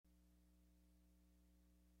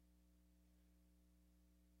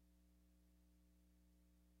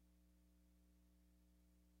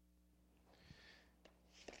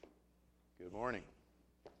Good morning.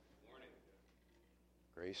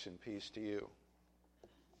 Grace and peace to you.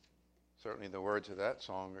 Certainly the words of that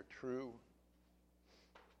song are true.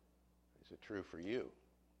 Is it true for you?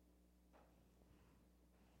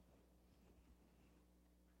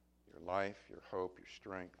 Your life, your hope, your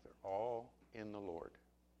strength are all in the Lord.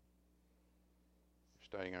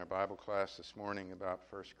 We're studying our Bible class this morning about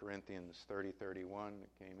 1 Corinthians 30:31.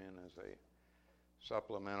 It came in as a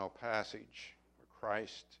supplemental passage where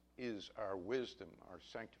Christ is our wisdom, our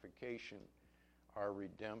sanctification, our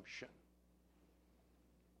redemption,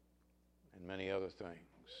 and many other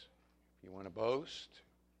things. If you want to boast,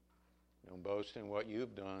 don't boast in what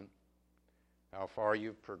you've done, how far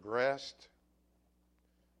you've progressed.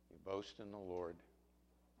 You boast in the Lord,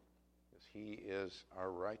 because He is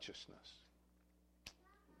our righteousness.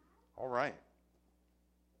 All right.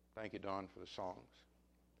 Thank you, Don, for the songs.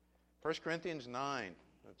 1 Corinthians 9.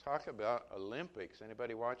 We'll talk about Olympics.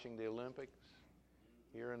 Anybody watching the Olympics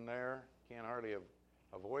here and there? Can't hardly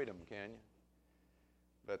avoid them, can you?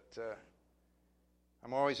 But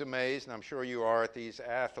I'm always amazed, and I'm sure you are, at these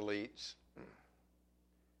athletes.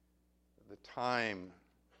 The time,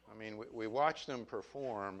 I mean, we watch them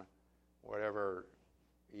perform whatever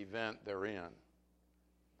event they're in.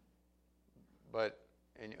 But,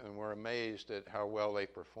 and we're amazed at how well they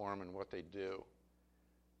perform and what they do.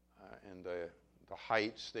 And the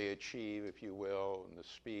heights they achieve, if you will, and the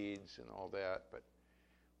speeds and all that. But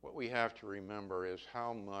what we have to remember is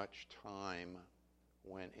how much time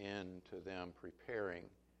went into them preparing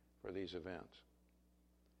for these events.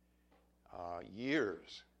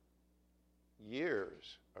 Years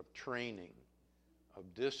of training,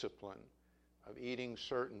 of discipline, of eating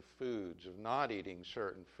certain foods, of not eating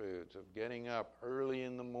certain foods, of getting up early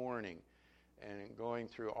in the morning and going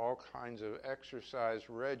through all kinds of exercise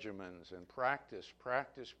regimens and practice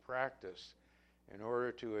in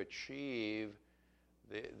order to achieve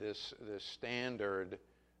this standard,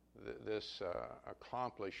 this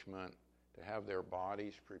accomplishment, to have their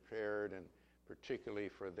bodies prepared, and particularly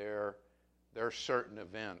for their certain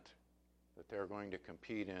event that they're going to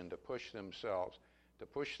compete in, to push themselves, to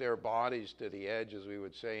push their bodies to the edge, as we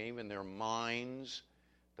would say, even their minds,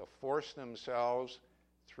 to force themselves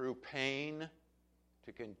through pain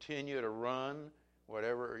to continue to run,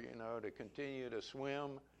 whatever, to continue to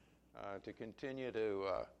swim, to continue to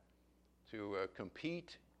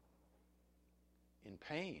compete in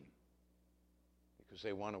pain because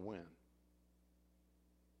they want to win.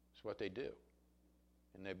 It's what they do.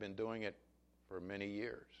 And they've been doing it for many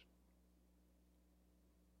years.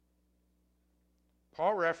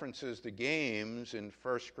 Paul references the games in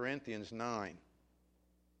 1 Corinthians 9.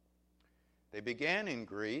 They began in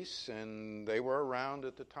Greece, and they were around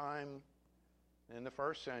at the time in the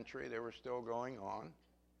first century. They were still going on.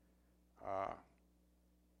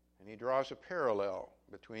 And he draws a parallel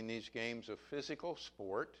between these games of physical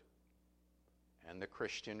sport and the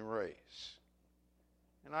Christian race.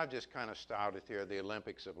 And I've just kind of styled it here, the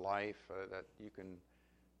Olympics of life, that you can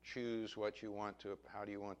choose what you want to, how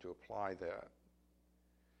do you want to apply that.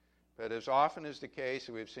 But as often is the case,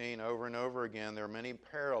 we've seen over and over again, there are many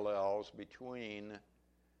parallels between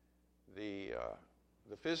the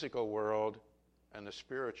physical world and the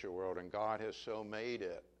spiritual world, and God has so made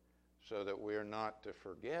it so that we're not to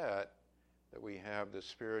forget that we have the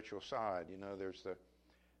spiritual side. There's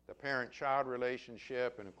the parent-child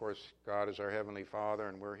relationship, and of course God is our Heavenly Father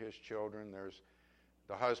and we're His children. There's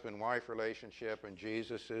the husband-wife relationship, and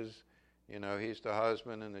Jesus is, He's the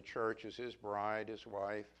husband, and the church is His bride, His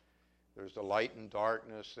wife. There's the light and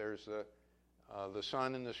darkness. There's the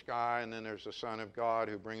sun in the sky, and then there's the Son of God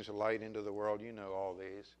who brings the light into the world. You know all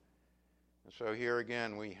these. And so here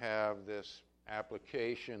again we have this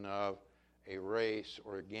application of a race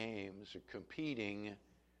or games, competing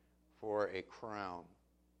for a crown,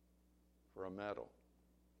 for a medal.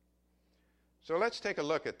 So let's take a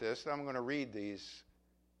look at this. I'm going to read these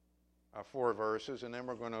 4 verses, and then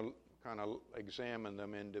we're going to kind of examine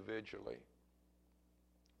them individually.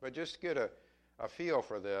 But just to get a feel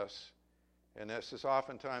for this, and this is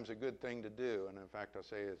oftentimes a good thing to do, and in fact I'll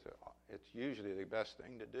say it's usually the best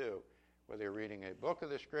thing to do, whether you're reading a book of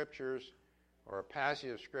the Scriptures or a passage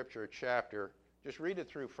of Scripture, a chapter, just read it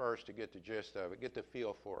through first to get the gist of it, get the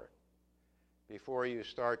feel for it, before you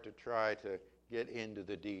start to try to get into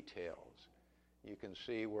the details. You can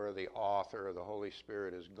see where the author or the Holy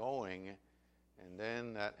Spirit is going, and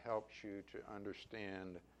then that helps you to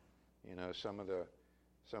understand,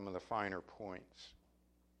 some of the finer points.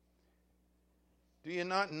 Do you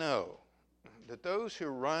not know that those who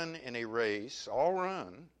run in a race all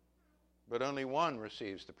run, but only one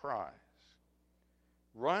receives the prize?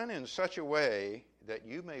 Run in such a way that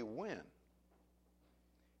you may win.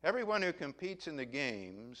 Everyone who competes in the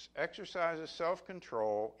games exercises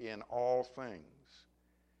self-control in all things.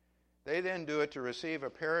 They then do it to receive a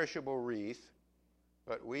perishable wreath,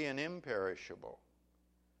 but we an imperishable.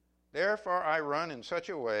 Therefore I run in such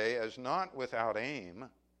a way as not without aim.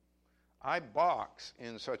 I box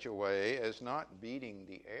in such a way as not beating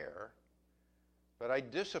the air, but I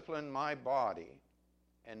discipline my body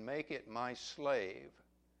and make it my slave,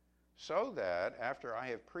 so that after I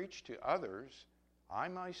have preached to others, I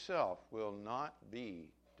myself will not be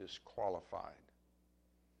disqualified.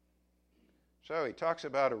 So he talks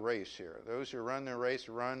about a race here. Those who run the race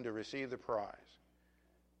run to receive the prize.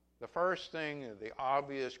 The first thing, the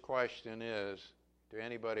obvious question is, to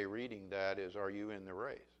anybody reading that, is, are you in the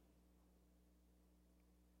race?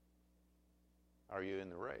 Are you in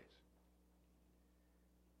the race?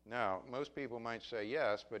 Now, most people might say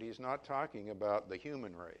yes, but he's not talking about the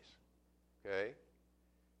human race. Okay?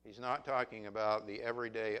 He's not talking about the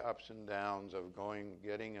everyday ups and downs of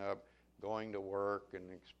getting up, going to work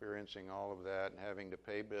and experiencing all of that and having to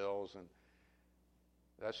pay bills. And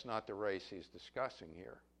that's not the race he's discussing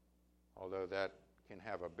here, although that can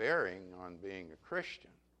have a bearing on being a Christian.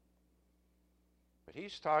 But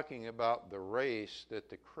he's talking about the race that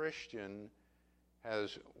the Christian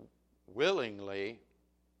has willingly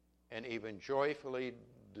and even joyfully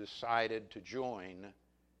decided to join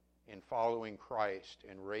in following Christ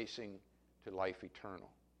and racing to life eternal.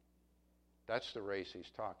 That's the race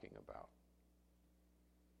he's talking about.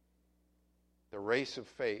 The race of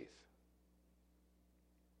faith.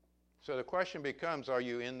 So the question becomes, are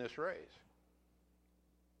you in this race?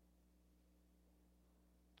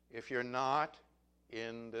 If you're not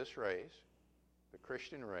in this race, the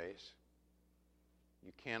Christian race,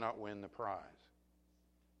 you cannot win the prize.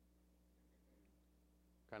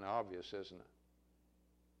 Kind of obvious, isn't it?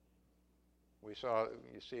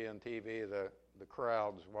 You see on TV the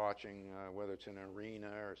crowds watching, whether it's an arena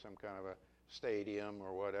or some kind of a stadium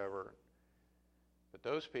or whatever. But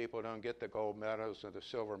those people don't get the gold medals or the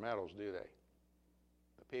silver medals, do they?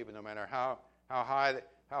 The people, no matter how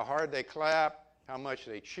hard they clap, how much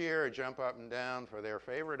they cheer, jump up and down for their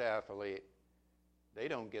favorite athlete, they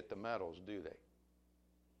don't get the medals, do they?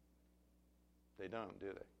 They don't, do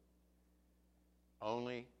they?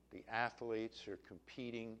 Only the athletes who are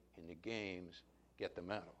competing in the games get the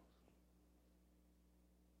medals.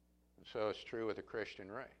 And so it's true with the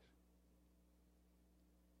Christian race.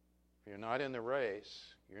 If you're not in the race,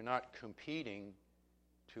 you're not competing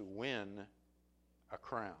to win a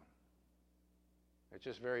crown. It's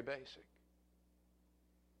just very basic.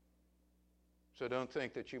 So don't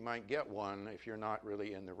think that you might get one if you're not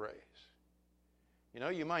really in the race. You know,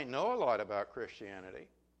 you might know a lot about Christianity.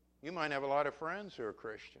 You might have a lot of friends who are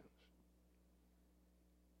Christians.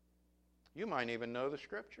 You might even know the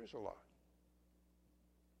Scriptures a lot.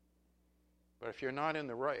 But if you're not in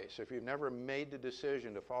the race, if you've never made the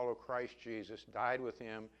decision to follow Christ Jesus, died with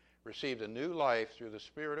Him, received a new life through the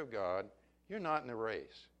Spirit of God, you're not in the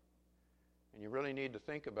race. And you really need to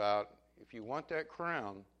think about, if you want that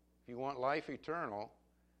crown, if you want life eternal,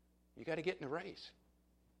 you got to get in the race.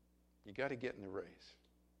 You got to get in the race.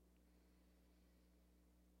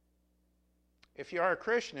 If you are a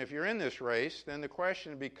Christian, if you're in this race, then the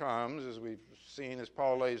question becomes, as we've seen as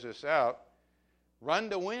Paul lays this out, run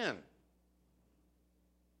to win.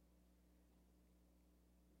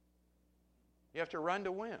 You have to run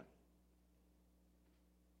to win.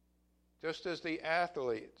 Just as the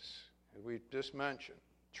athletes, as we just mentioned,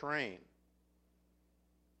 train,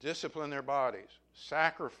 discipline their bodies,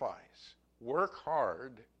 sacrifice, work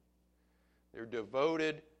hard, they're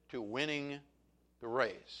devoted to winning the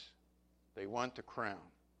race. They want the crown.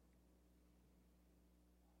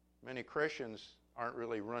 Many Christians aren't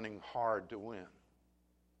really running hard to win.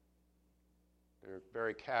 They're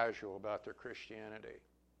very casual about their Christianity,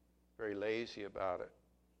 very lazy about it.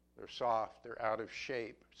 They're soft. They're out of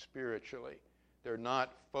shape spiritually. They're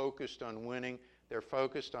not focused on winning. They're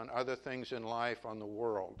focused on other things in life, on the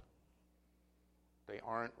world. They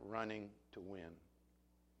aren't running to win.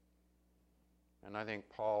 And I think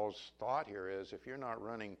Paul's thought here is, if you're not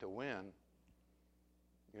running to win,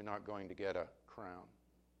 you're not going to get a crown.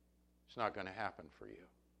 It's not going to happen for you.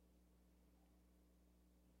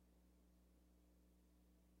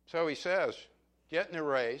 So he says, get in the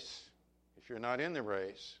race if you're not in the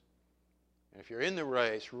race. And if you're in the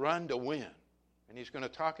race, run to win. And he's going to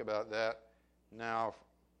talk about that now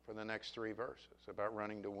for the next 3 verses, about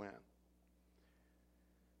running to win.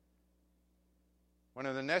 One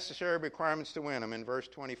of the necessary requirements to win, I'm in verse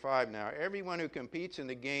 25 now. Everyone who competes in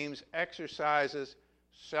the games exercises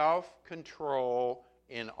self-control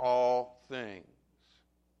in all things.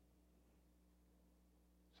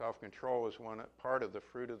 Self-control is one part of the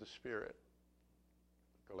fruit of the Spirit.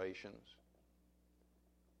 Galatians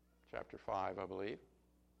chapter 5, I believe.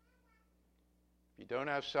 If you don't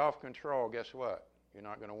have self-control, guess what? You're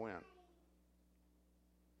not going to win.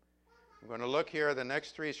 I'm going to look here. The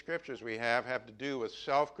next three scriptures we have to do with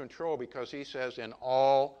self-control, because he says in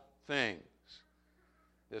all things.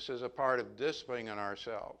 This is a part of disciplining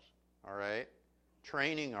ourselves, all right?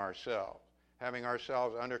 Training ourselves, having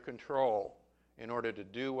ourselves under control in order to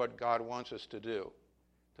do what God wants us to do,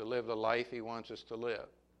 to live the life he wants us to live.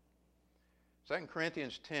 2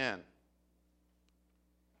 Corinthians 10.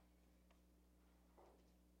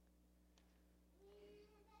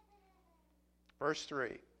 Verse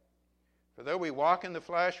 3. For though we walk in the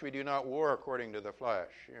flesh, we do not war according to the flesh.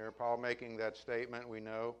 Here, Paul making that statement, we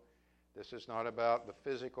know this is not about the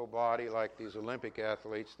physical body like these Olympic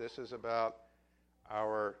athletes. This is about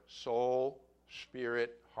our soul,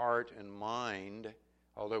 spirit, heart, and mind.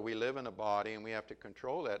 Although we live in a body and we have to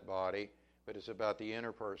control that body, but it's about the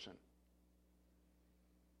inner person.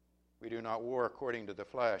 We do not war according to the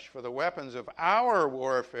flesh. For the weapons of our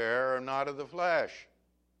warfare are not of the flesh.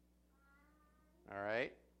 All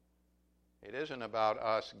right? It isn't about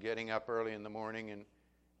us getting up early in the morning and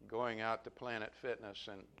going out to Planet Fitness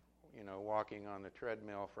and, walking on the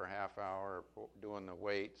treadmill for a half hour, or doing the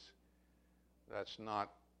weights. That's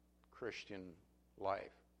not Christian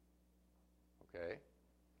life. Okay?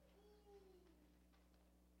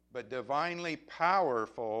 But divinely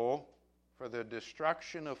powerful for the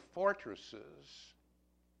destruction of fortresses.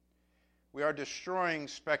 We are destroying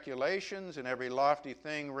speculations and every lofty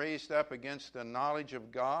thing raised up against the knowledge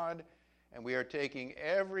of God, and we are taking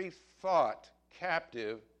every thought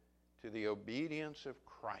captive to the obedience of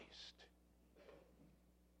Christ.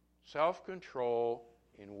 Self-control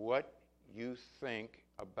in what you think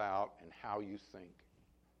about and how you think.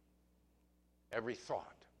 Every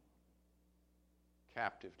thought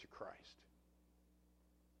captive to Christ.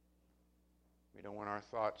 We don't want our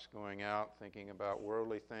thoughts going out thinking about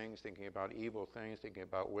worldly things, thinking about evil things, thinking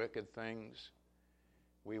about wicked things.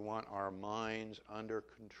 We want our minds under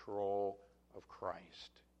control of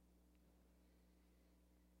Christ.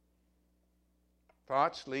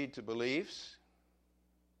 Thoughts lead to beliefs,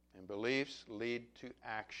 and beliefs lead to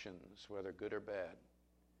actions, whether good or bad.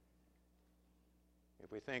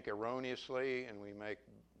 If we think erroneously and we make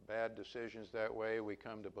bad decisions that way, we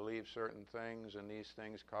come to believe certain things, and these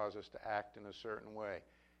things cause us to act in a certain way.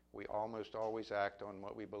 We almost always act on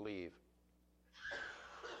what we believe,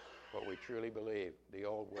 what we truly believe. The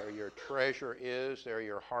old, where your treasure is, there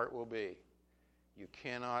your heart will be. You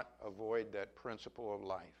cannot avoid that principle of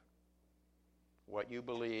life. What you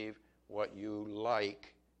believe, what you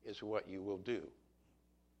like, is what you will do.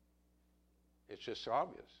 It's just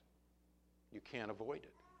obvious. You can't avoid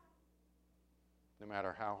it, no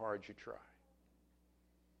matter how hard you try.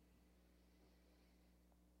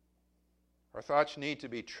 Our thoughts need to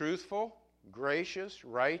be truthful, gracious,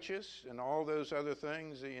 righteous, and all those other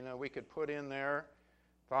things that, we could put in there.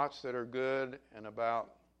 Thoughts that are good and about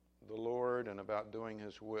the Lord and about doing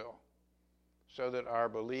His will, so that our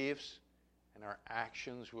beliefs and our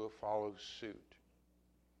actions will follow suit.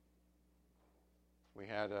 We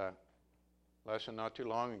had a lesson not too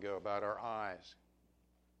long ago about our eyes,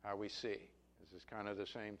 how we see. This is kind of the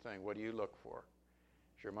same thing. What do you look for?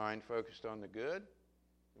 Is your mind focused on the good,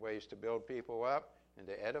 ways to build people up and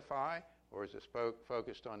to edify, or is it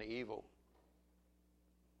focused on evil?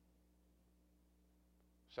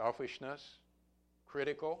 Selfishness,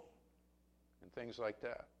 critical, and things like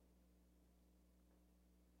that.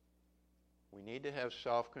 We need to have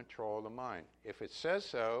self-control of the mind. If it says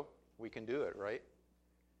so, we can do it, right?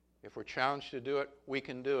 If we're challenged to do it, we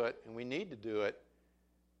can do it, and we need to do it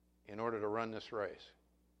in order to run this race,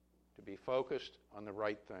 to be focused on the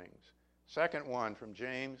right things. Second one from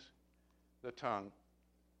James, the tongue.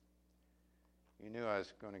 You knew I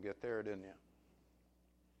was going to get there, didn't you?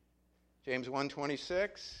 James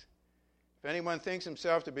 1:26. If anyone thinks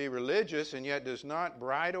himself to be religious and yet does not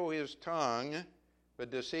bridle his tongue,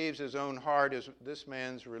 but deceives his own heart, this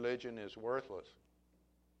man's religion is worthless.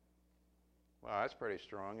 Wow, that's pretty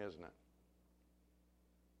strong, isn't it?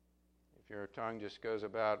 If your tongue just goes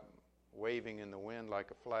about waving in the wind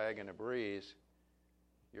like a flag in a breeze,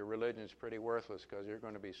 your religion is pretty worthless, because you're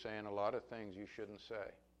going to be saying a lot of things you shouldn't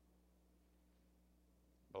say.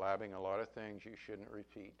 Blabbing a lot of things you shouldn't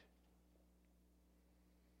repeat.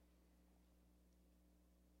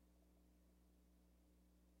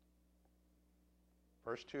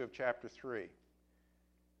 Verse 2 of chapter 3.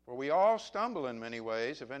 For we all stumble in many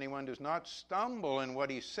ways. If anyone does not stumble in what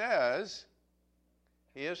he says,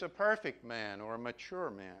 he is a perfect man or a mature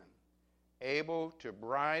man, able to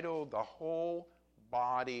bridle the whole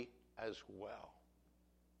body as well.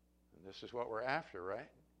 And this is what we're after, right?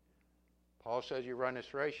 Paul says you run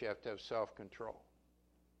this race, you have to have self-control.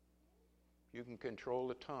 You can control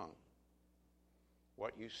the tongue,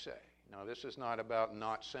 what you say. Now, this is not about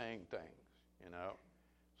not saying things, you know.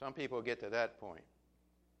 Some people get to that point.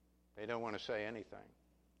 They don't want to say anything.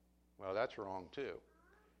 Well, that's wrong too,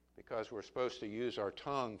 because we're supposed to use our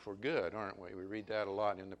tongue for good, aren't we? We read that a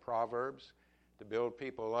lot in the Proverbs, to build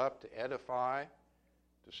people up, to edify,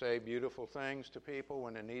 to say beautiful things to people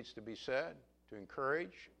when it needs to be said, to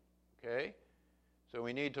encourage, okay? So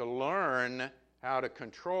we need to learn how to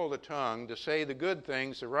control the tongue, to say the good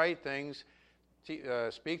things, the right things,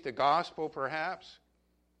 speak the gospel perhaps.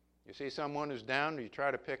 You see someone who's down, you try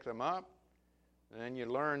to pick them up, and then you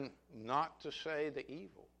learn not to say the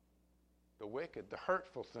evil, the wicked, the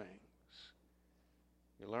hurtful things.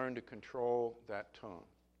 You learn to control that tongue.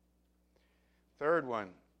 Third one,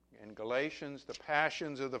 in Galatians, the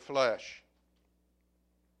passions of the flesh.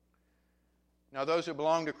 Now, those who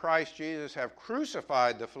belong to Christ Jesus have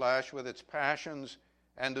crucified the flesh with its passions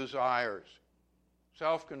and desires.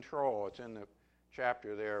 Self-control, it's in the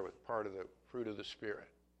chapter there with part of the fruit of the Spirit.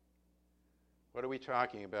 What are we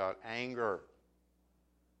talking about? Anger,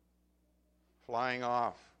 flying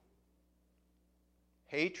off,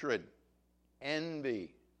 hatred,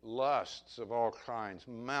 envy, lusts of all kinds,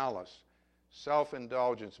 malice,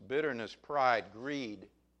 self-indulgence, bitterness, pride, greed.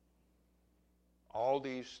 All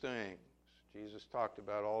these things. Jesus talked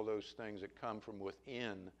about all those things that come from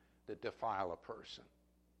within that defile a person.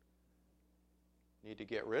 Need to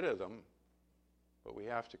get rid of them, but we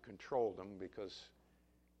have to control them because,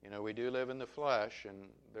 you know, we do live in the flesh and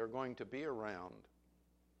they're going to be around.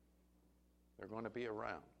 They're going to be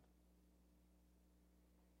around.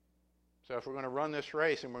 So if we're going to run this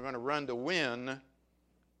race and we're going to run to win,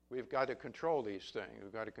 we've got to control these things.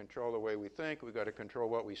 We've got to control the way we think. We've got to control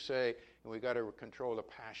what we say. And we've got to control the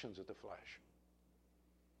passions of the flesh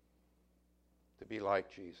to be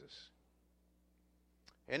like Jesus.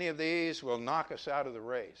 Any of these will knock us out of the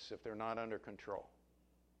race if they're not under control.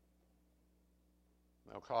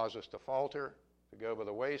 They'll cause us to falter, to go by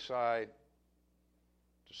the wayside,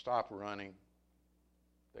 to stop running.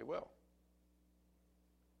 They will.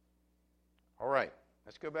 All right,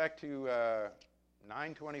 let's go back to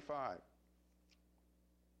 9:25.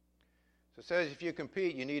 So it says if you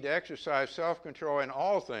compete, you need to exercise self-control in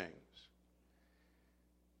all things.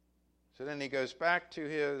 So then he goes back to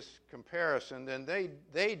his comparison. Then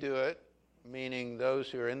they do it, meaning those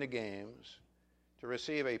who are in the games, to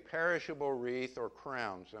receive a perishable wreath or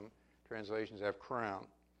crown. Some translations have crown.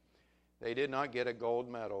 They did not get a gold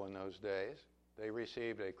medal in those days. They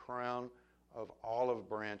received a crown of olive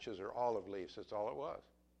branches or olive leaves. That's all it was.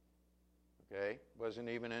 Okay? Wasn't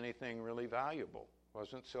even anything really valuable.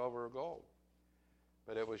 Wasn't silver or gold.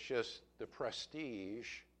 But it was just the prestige.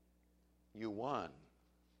 You won.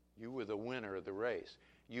 You were the winner of the race.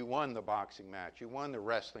 You won the boxing match. You won the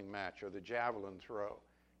wrestling match or the javelin throw.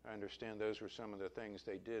 I understand those were some of the things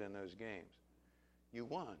they did in those games. You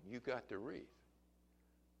won. You got the wreath.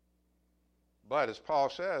 But as Paul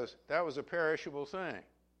says, that was a perishable thing.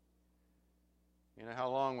 You know, how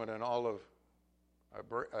long would an olive,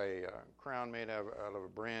 a crown made out of a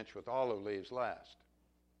branch with olive leaves last?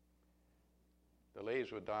 The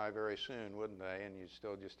leaves would die very soon, wouldn't they? And you'd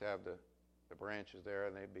still just have the branches there,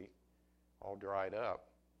 and they'd be all dried up.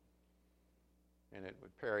 And it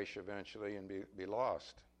would perish eventually and be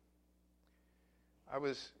lost. I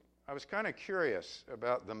was kind of curious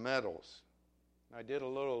about the medals. I did a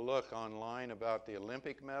little look online about the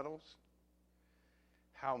Olympic medals.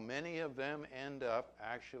 How many of them end up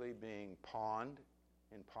actually being pawned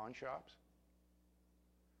in pawn shops?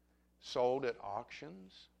 Sold at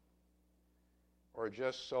auctions? Or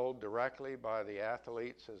just sold directly by the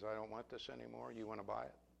athlete, says, I don't want this anymore, you want to buy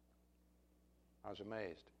it? I was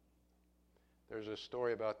amazed. There's a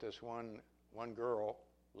story about this one girl,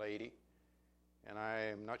 lady, and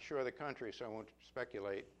I'm not sure of the country, so I won't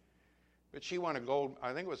speculate, but she won a gold,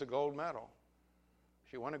 I think it was a gold medal.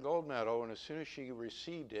 She won a gold medal, and as soon as she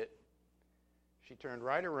received it, she turned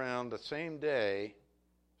right around the same day,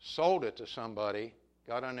 sold it to somebody,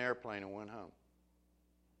 got on an airplane, and went home.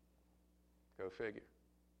 Go figure.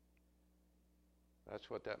 That's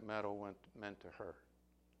what that medal meant to her.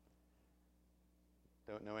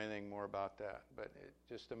 Don't know anything more about that. But it's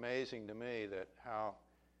just amazing to me that how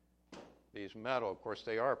these metals, of course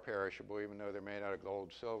they are perishable, even though they're made out of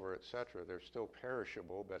gold, silver, etc. They're still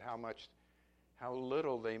perishable, but how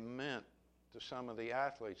little they meant to some of the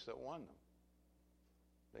athletes that won them.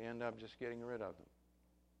 They end up just getting rid of them.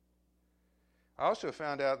 I also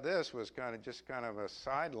found out this was kind of a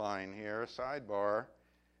sideline here, a sidebar,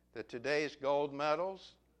 that today's gold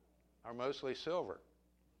medals are mostly silver.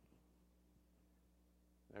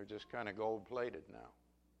 They're just kind of gold-plated now.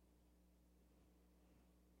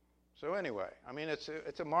 So anyway, I mean,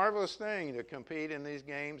 it's a marvelous thing to compete in these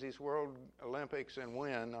games, these World Olympics, and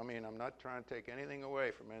win. I mean, I'm not trying to take anything away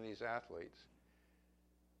from any of these athletes.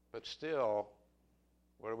 But still,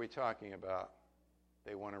 what are we talking about?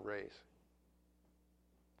 They won a race.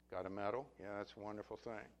 Got a medal? Yeah, that's a wonderful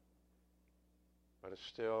thing. But it's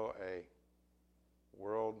still a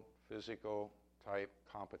world physical type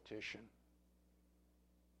competition.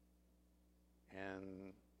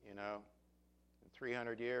 And, you know, in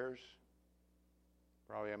 300 years,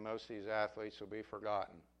 probably most of these athletes will be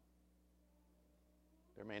forgotten.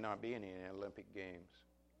 There may not be any Olympic Games.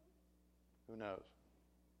 Who knows?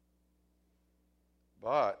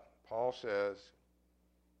 But Paul says,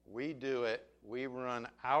 we do it, we run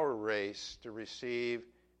our race to receive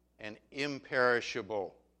an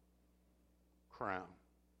imperishable crown.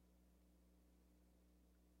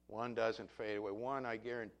 One doesn't fade away. One, I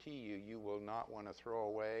guarantee you, you will not want to throw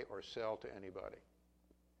away or sell to anybody.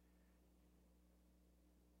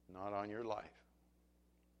 Not on your life.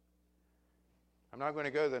 I'm not going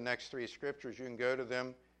to go to the next three scriptures. You can go to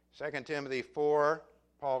them. 2 Timothy 4,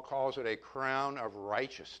 Paul calls it a crown of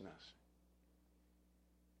righteousness.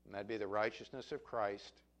 And that'd be the righteousness of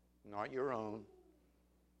Christ, not your own.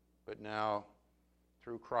 But now,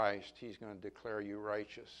 through Christ, he's going to declare you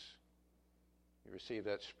righteous. You receive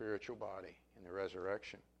that spiritual body in the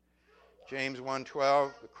resurrection. James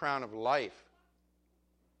 1:12, the crown of life.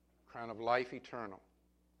 Crown of life eternal.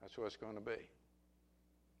 That's what it's going to be.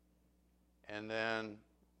 And then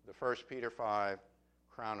the 1 Peter 5,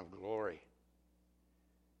 crown of glory.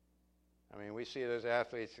 I mean, we see those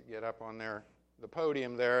athletes get up on the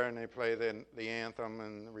podium there and they play the anthem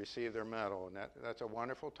and receive their medal. And that's a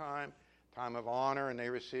wonderful time of honor, and they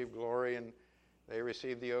receive glory, and they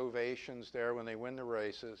receive the ovations there when they win the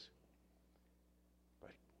races. But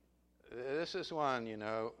this is one, you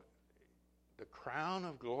know, the crown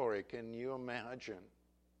of glory. Can you imagine?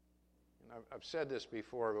 And I've said this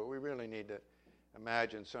before, but we really need to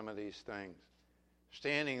imagine some of these things.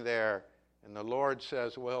 Standing there, and the Lord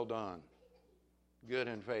says, well done, good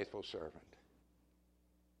and faithful servant.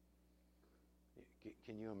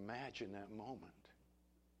 Can you imagine that moment?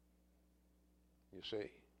 You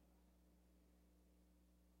see,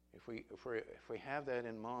 if we have that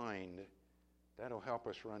in mind, that'll help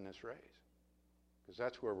us run this race, because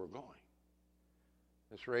that's where we're going.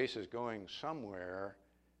 This race is going somewhere,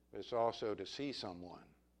 but it's also to see someone,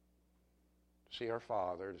 to see our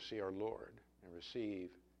Father, to see our Lord, and receive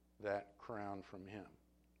that crown from Him.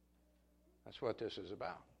 That's what this is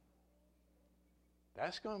about.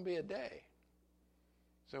 That's going to be a day.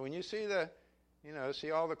 So when you see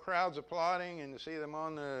see all the crowds applauding and you see them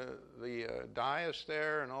on the dais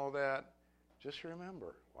there and all that, just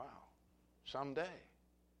remember, wow, someday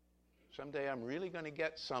I'm really going to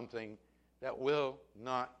get something that will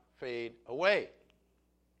not fade away.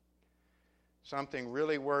 Something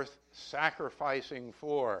really worth sacrificing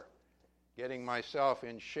for, getting myself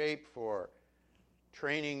in shape for,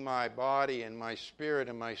 training my body and my spirit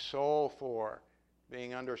and my soul for,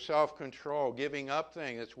 being under self-control, giving up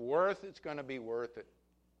things. It's going to be worth it.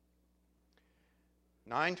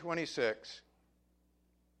 9:26.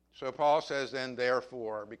 So Paul says then,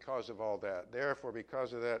 therefore, because of all that, therefore,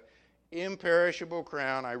 because of that imperishable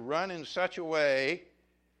crown, I run in such a way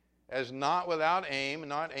as not without aim,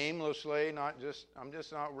 not aimlessly, I'm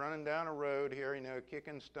just not running down a road here,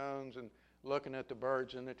 kicking stones and looking at the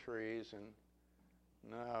birds in the trees. And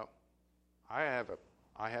no, I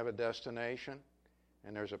have a destination.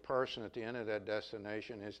 And there's a person at the end of that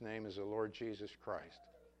destination. His name is the Lord Jesus Christ.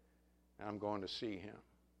 And I'm going to see Him.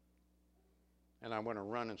 And I want to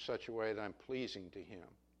run in such a way that I'm pleasing to Him,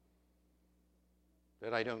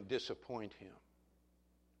 that I don't disappoint Him.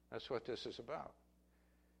 That's what this is about.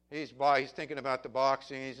 He's thinking about the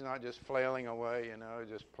boxing. He's not just flailing away,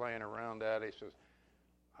 just playing around that. He says,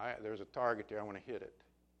 there's a target there. I want to hit it.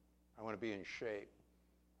 I want to be in shape.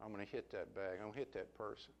 I'm going to hit that bag. I'm going to hit that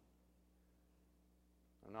person.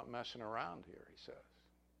 I'm not messing around here, he says.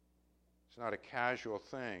 It's not a casual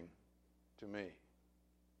thing to me.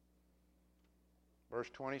 Verse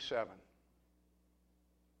 27.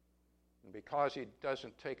 And because he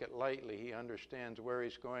doesn't take it lightly, he understands where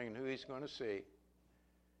he's going and who he's going to see,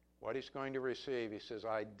 what he's going to receive. He says,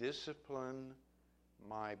 I discipline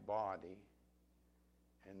my body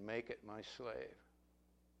and make it my slave.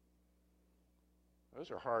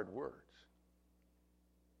 Those are hard words.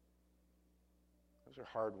 Those are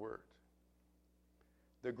hard words.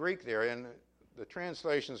 The Greek there, and the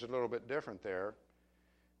translation is a little bit different there,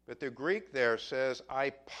 but the Greek there says,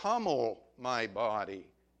 I pummel my body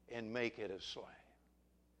and make it a slave.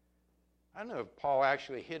 I don't know if Paul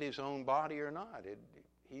actually hit his own body or not.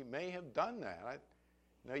 He may have done that.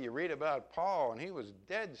 You read about Paul, and he was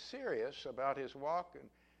dead serious about his walk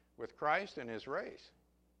with Christ and his race.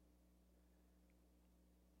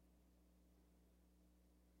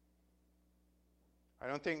 I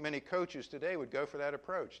don't think many coaches today would go for that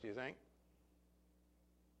approach, do you think?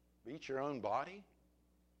 Beat your own body?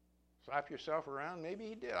 Slap yourself around? Maybe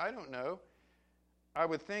he did. I don't know. I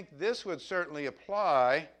would think this would certainly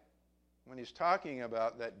apply when he's talking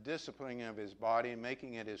about that disciplining of his body and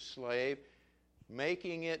making it his slave,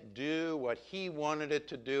 making it do what he wanted it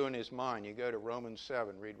to do in his mind. You go to Romans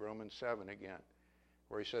 7, read Romans 7 again,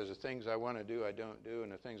 where he says, the things I want to do, I don't do,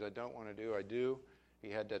 and the things I don't want to do, I do. He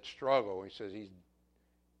had that struggle. He says he's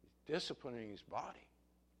disciplining his body.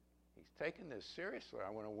 He's taking this seriously.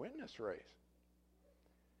 I want to win this race.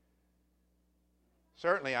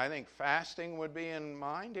 Certainly, I think fasting would be in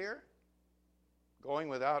mind here. Going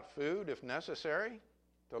without food if necessary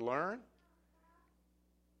to learn.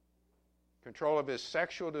 Control of his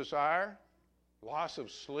sexual desire. Loss of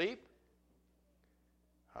sleep.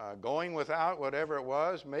 Going without whatever it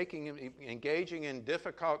was. Engaging in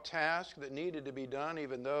difficult tasks that needed to be done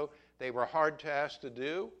even though they were hard tasks to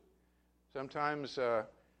do. Sometimes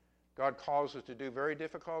God calls us to do very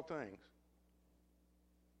difficult things.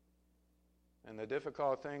 And the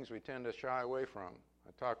difficult things we tend to shy away from.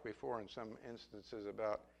 I talked before in some instances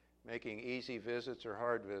about making easy visits or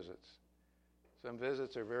hard visits. Some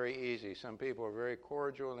visits are very easy. Some people are very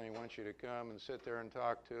cordial and they want you to come and sit there and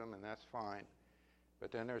talk to them, and that's fine.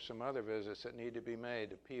 But then there's some other visits that need to be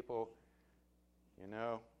made to people,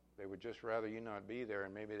 they would just rather you not be there,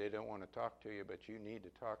 and maybe they don't want to talk to you, but you need to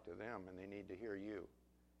talk to them and they need to hear you.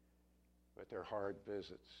 But they're hard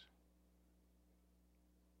visits.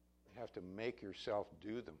 You have to make yourself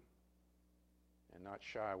do them and not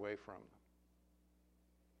shy away from them.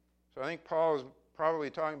 So I think Paul is probably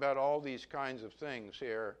talking about all these kinds of things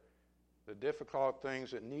here, the difficult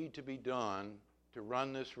things that need to be done to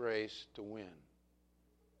run this race to win.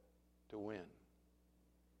 To win.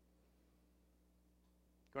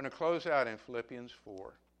 Going to close out in Philippians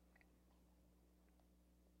 4.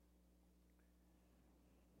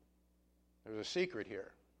 There's a secret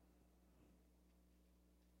here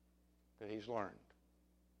that he's learned.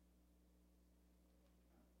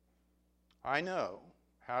 I know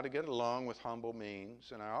how to get along with humble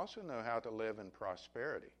means, and I also know how to live in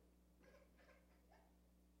prosperity.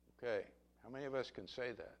 Okay, how many of us can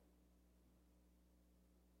say that?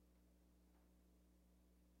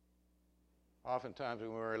 Oftentimes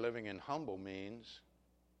when we're living in humble means,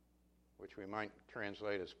 which we might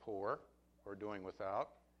translate as poor or doing without,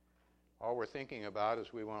 all we're thinking about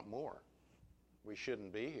is we want more. We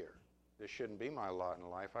shouldn't be here. This shouldn't be my lot in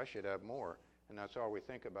life. I should have more. And that's all we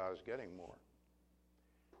think about is getting more.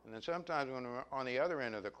 And then sometimes when we're on the other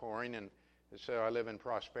end of the coin and say I live in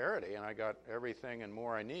prosperity and I got everything and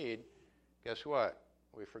more I need, guess what?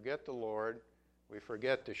 We forget the Lord. We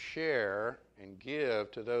forget to share and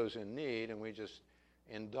give to those in need, and we just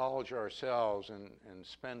indulge ourselves and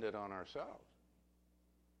spend it on ourselves.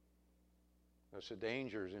 That's the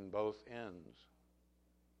dangers in both ends.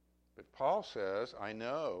 But Paul says, I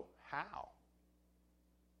know how.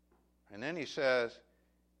 And then he says,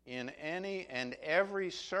 in any and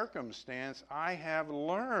every circumstance I have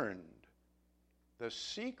learned the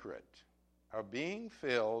secret of being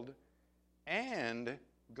filled and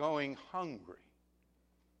going hungry,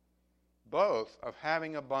 both of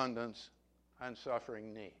having abundance and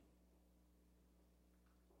suffering need.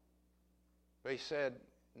 But he said,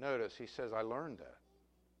 notice, he says, I learned that.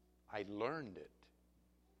 I learned it.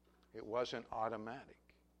 It wasn't automatic.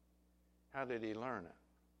 How did he learn it?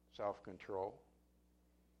 Self-control.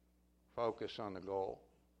 Focus on the goal.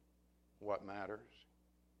 What matters.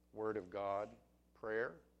 Word of God.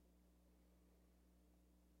 Prayer.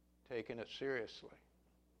 Taking it seriously.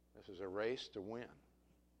 This is a race to win.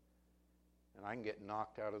 And I can get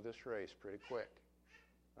knocked out of this race pretty quick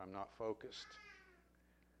if I'm not focused.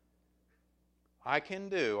 I can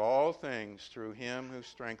do all things through him who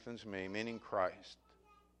strengthens me, meaning Christ.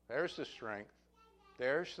 There's the strength.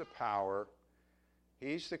 There's the power.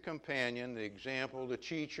 He's the companion, the example, the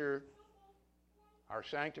teacher, our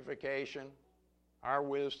sanctification, our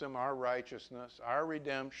wisdom, our righteousness, our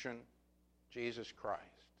redemption, Jesus Christ.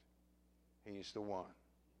 He's the one.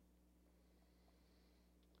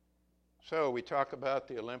 So we talk about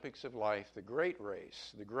the Olympics of life, the great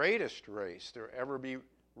race, the greatest race to ever be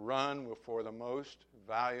run for the most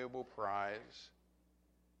valuable prize.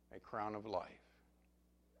 a crown of life.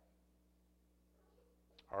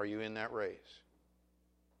 Are you in that race?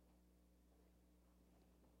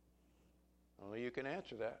 Only you can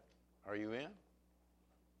answer that. Are you in?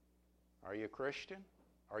 Are you a Christian?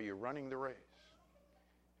 Are you running the race?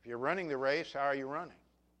 If you're running the race, how are you running?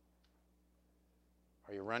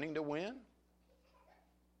 Are you running to win?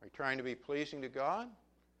 Are you trying to be pleasing to God?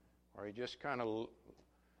 Or are you just kind of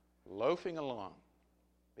loafing along,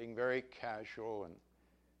 being very casual and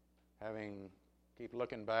keep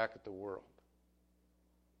looking back at the world?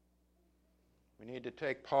 We need to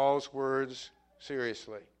take Paul's words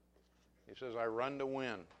seriously. He says, I run to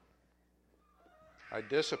win. I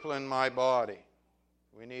discipline my body.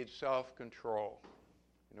 We need self-control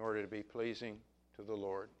in order to be pleasing to the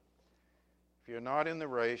Lord. If you're not in the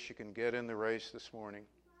race, you can get in the race this morning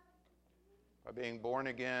by being born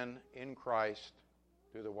again in Christ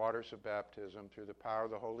through the waters of baptism, through the power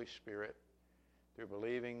of the Holy Spirit, through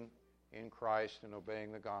believing in Christ and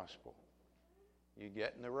obeying the gospel. You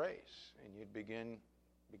get in the race and you'd begin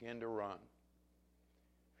to run.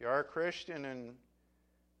 If you are a Christian and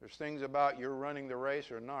there's things about your running the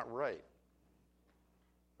race are not right,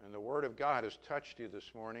 and the Word of God has touched you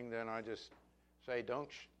this morning, then I just say don't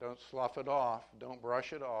slough it off, don't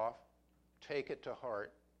brush it off, take it to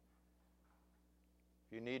heart.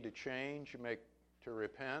 If you need to change, to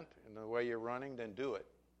repent in the way you're running, then do it.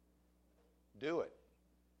 Do it.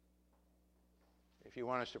 If you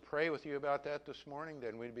want us to pray with you about that this morning,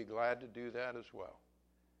 then we'd be glad to do that as well.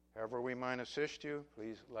 However we might assist you,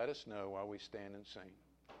 please let us know while we stand and sing.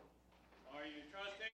 Are you trusting?